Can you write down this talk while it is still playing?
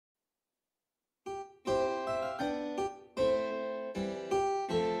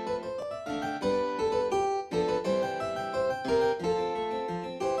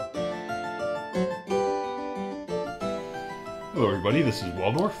everybody, this is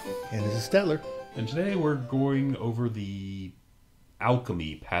Waldorf. And this is Statler. And today we're going over the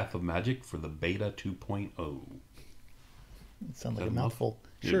Alchemy Path of Magic for the Beta 2.0. It sounds like a mouthful.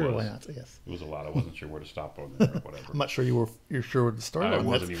 Sure, why not? Yes. It was a lot. I wasn't sure where to stop on there or whatever. I'm not sure you're sure where to start on. I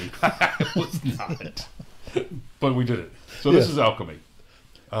wasn't even. I was not. But we did it. So this is Alchemy.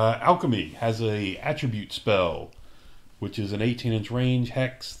 Alchemy has a attribute spell, which is an 18-inch range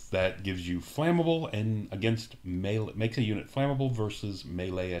hex that gives you flammable and against melee, makes a unit flammable versus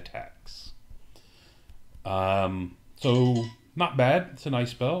melee attacks. So not bad. It's a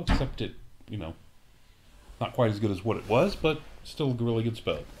nice spell, except it, not quite as good as what it was, but still a really good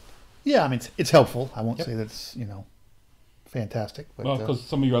spell. Yeah, I mean it's helpful. I won't say that's fantastic. But, well, because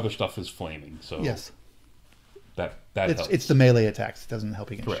some of your other stuff is flaming, so yes, that it's helps. It's the melee attacks. It doesn't help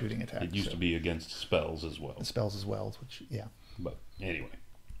against Correct. shooting attacks. It used to be against spells as well. Spells as well, which But anyway,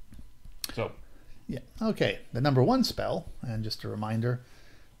 so yeah, okay. The number one spell, and just a reminder,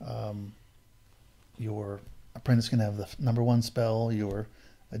 your apprentice can have the number one spell. Your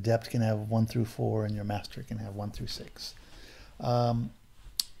adept can have 1 through 4, and your master can have 1 through 6. And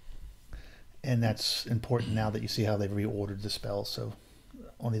that's important now that you see how they've reordered the spells, so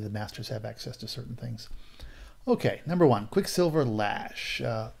only the masters have access to certain things. Okay, number 1, Quicksilver Lash.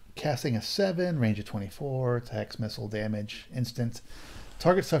 Casting a 7, range of 24, it's a hex missile damage, instant.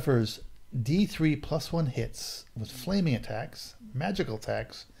 Target suffers D3 plus 1 hits with flaming attacks, magical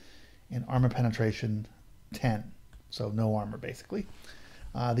attacks, and armor penetration 10. So no armor, basically.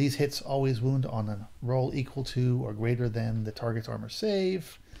 These hits always wound on a roll equal to or greater than the target's armor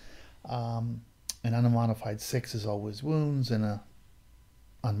save. An unmodified 6 is always wounds, and a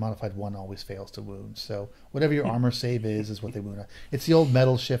unmodified 1 always fails to wound. So whatever your armor save is what they wound on. It's the old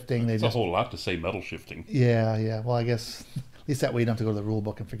metal shifting. It's a whole lot to say metal shifting. Yeah. Well, I guess at least that way you don't have to go to the rule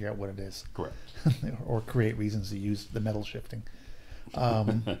book and figure out what it is. Correct. Or create reasons to use the metal shifting.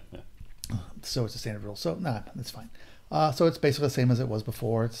 So it's a standard rule. So that's fine. So it's basically the same as it was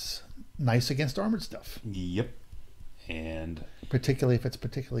before. It's nice against armored stuff. Yep. And particularly if it's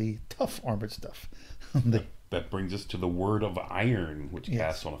particularly tough armored stuff. That brings us to the Word of Iron, which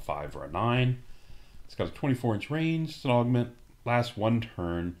casts on a 5 or a 9. It's got a 24-inch range. It's an augment. Lasts 1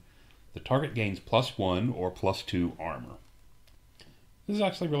 turn. The target gains +1 or +2 armor. This is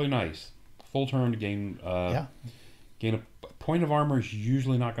actually really nice. Full turn to gain gain a point of armor is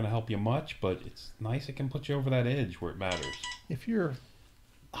usually not going to help you much, but it's nice. It can put you over that edge where it matters. If you're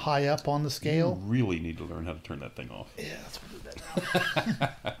high up on the scale, you really need to learn how to turn that thing off. Yeah, that's what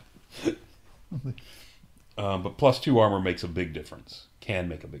it is. But +2 armor makes a big difference. Can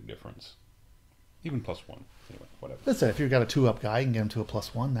make a big difference. Even +1. Anyway, whatever. Listen, if you've got a 2-up guy, you can get him to a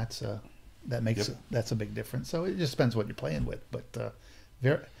 +1. That's a big difference. So it just depends what you're playing with. But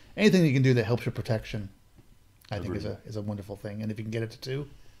anything you can do that helps your protection, I think is a wonderful thing. And if you can get it to 2,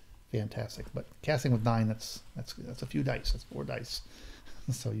 fantastic. But casting with 9, that's a few dice. That's 4 dice.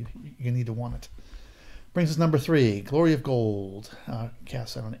 So you need to want it. Brings us number 3, Glory of Gold.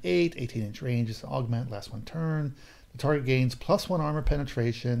 Cast on an 8, 18-inch range. It's an augment, lasts 1 turn. The target gains +1 armor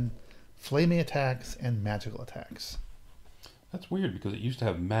penetration, flaming attacks, and magical attacks. That's weird because it used to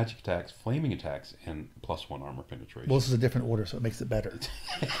have magic attacks, flaming attacks, and +1 armor penetration. Well, this is a different order, so it makes it better.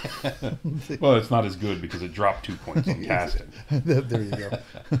 Well, it's not as good because it dropped 2 points on casting. There you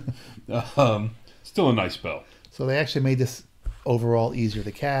go. Still a nice spell. So they actually made this overall easier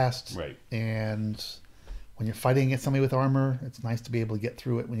to cast. Right. And when you're fighting against somebody with armor, it's nice to be able to get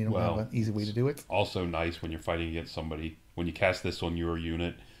through it when you don't have an easy way to do it. Also nice when you're fighting against somebody, when you cast this on your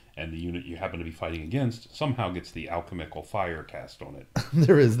unit, and the unit you happen to be fighting against somehow gets the alchemical fire cast on it.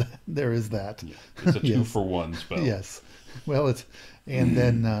 There is that. Yeah. It's a 2-for-1 spell. Yes. Well, and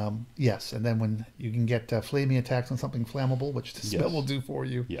then when you can get flaming attacks on something flammable, which the spell will do for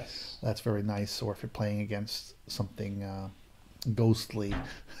you. Yes. That's very nice. Or if you're playing against something ghostly,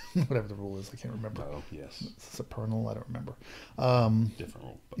 whatever the rule is, I can't remember. Oh, yes. Supernal, I don't remember. Different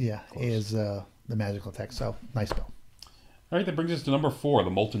rule. Is the magical attack. So nice spell. All right, that brings us to number 4, the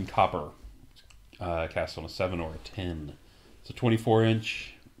Molten Copper. Cast on a 7 or a 10. It's a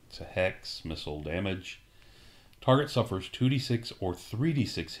 24-inch. It's a hex, missile damage. Target suffers 2d6 or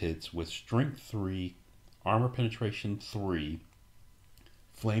 3d6 hits with strength 3, armor penetration 3,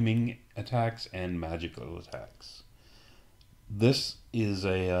 flaming attacks, and magical attacks. This is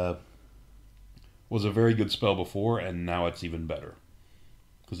was a very good spell before, and now it's even better.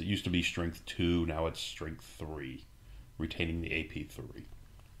 Because it used to be strength 2, now it's strength 3. Retaining the AP 3.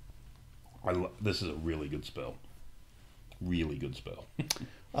 This is a really good spell. Really good spell.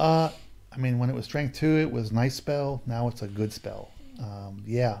 I mean, when it was strength 2, it was a nice spell. Now it's a good spell.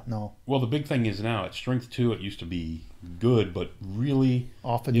 Yeah, no. Well, the big thing is now at strength 2, it used to be good, but really,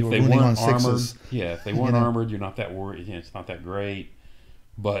 Often if you were they ruining on weren't armored, sixes. if they weren't armored, you're not that worried. Yeah, it's not that great.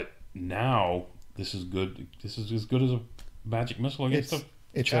 But now this is good. This is as good as a magic missile against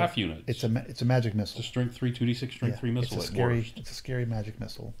a chaff unit. It's a magic missile. It's a strength 3, 2d6 strength 3 missile. It's a scary magic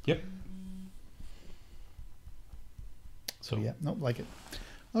missile. Yep. So yeah, nope, like it.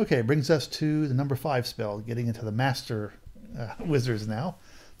 Okay, brings us to the number 5 spell, getting into the master wizards now.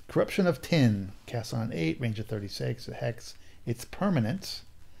 Corruption of Tin, cast on an 8, range of 36, a hex. It's permanent.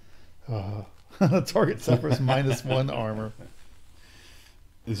 The target suffers -1 armor.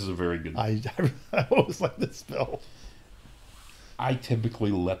 This is a very good. I always like this spell. I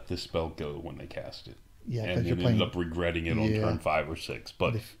typically let this spell go when they cast it. Yeah, and you end up regretting it on turn 5 or 6.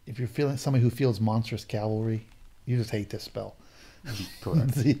 But if you're feeling somebody who feels monstrous cavalry, you just hate this spell.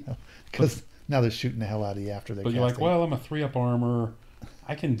 Correct. Because now they're shooting the hell out of you after they. But you're like, well, I'm a 3-up armor.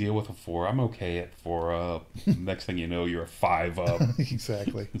 I can deal with a 4. I'm okay at 4-up. Next thing you know, you're a 5-up.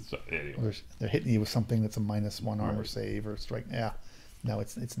 Exactly. So, anyway. Or they're hitting you with something that's a -1 armor save or strike. Yeah, no,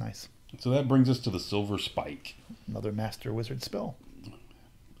 it's nice. So that brings us to the Silver Spike. Another master wizard spell.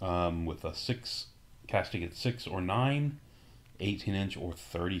 With a 6, casting at 6 or 9, 18-inch or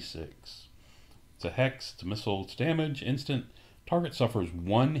 36. It's a hex. It's a missile. It's damage. Instant. Target suffers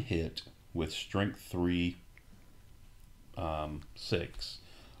 1 hit with strength 3, 6,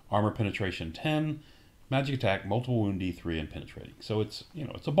 armor penetration 10, magic attack, multiple wound D3, and penetrating. So it's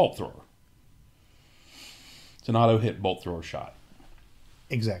it's a bolt thrower. It's an auto hit bolt thrower shot.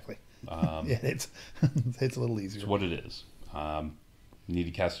 Exactly. Yeah, it's a little easier. It's what it is. You need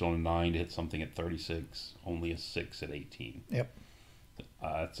to cast it on a 9 to hit something at 36. Only a 6 at 18. Yep.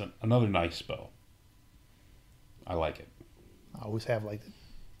 It's another nice spell. I like it. I always have liked it.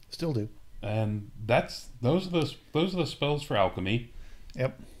 Still do. And those are the spells for alchemy.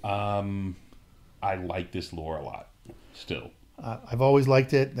 Yep. I like this lore a lot. Still. I've always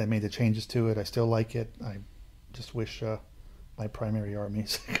liked it. They made the changes to it. I still like it. I just wish my primary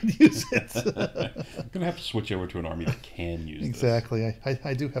armies could use it. I'm gonna have to switch over to an army that can use exactly. this.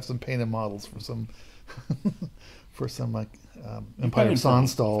 I do have some painted models for some like Empire of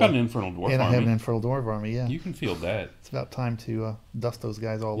Sonstal. Got an Infernal Dwarf army. And I have an Infernal Dwarf army. Yeah. You can field that. It's about time to dust those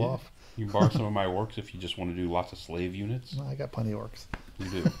guys all off. You can borrow some of my orcs if you just want to do lots of slave units. No, I got plenty of orcs. You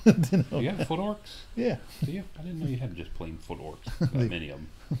do. You have foot orcs? Yeah. Do you? I didn't know you had just plain foot orcs. That many of them.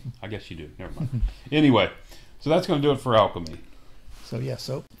 I guess you do. Never mind. Anyway, so that's going to do it for alchemy. So yeah,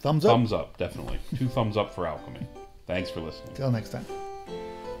 thumbs up. Thumbs up, definitely. 2 thumbs up for alchemy. Thanks for listening. Till next time.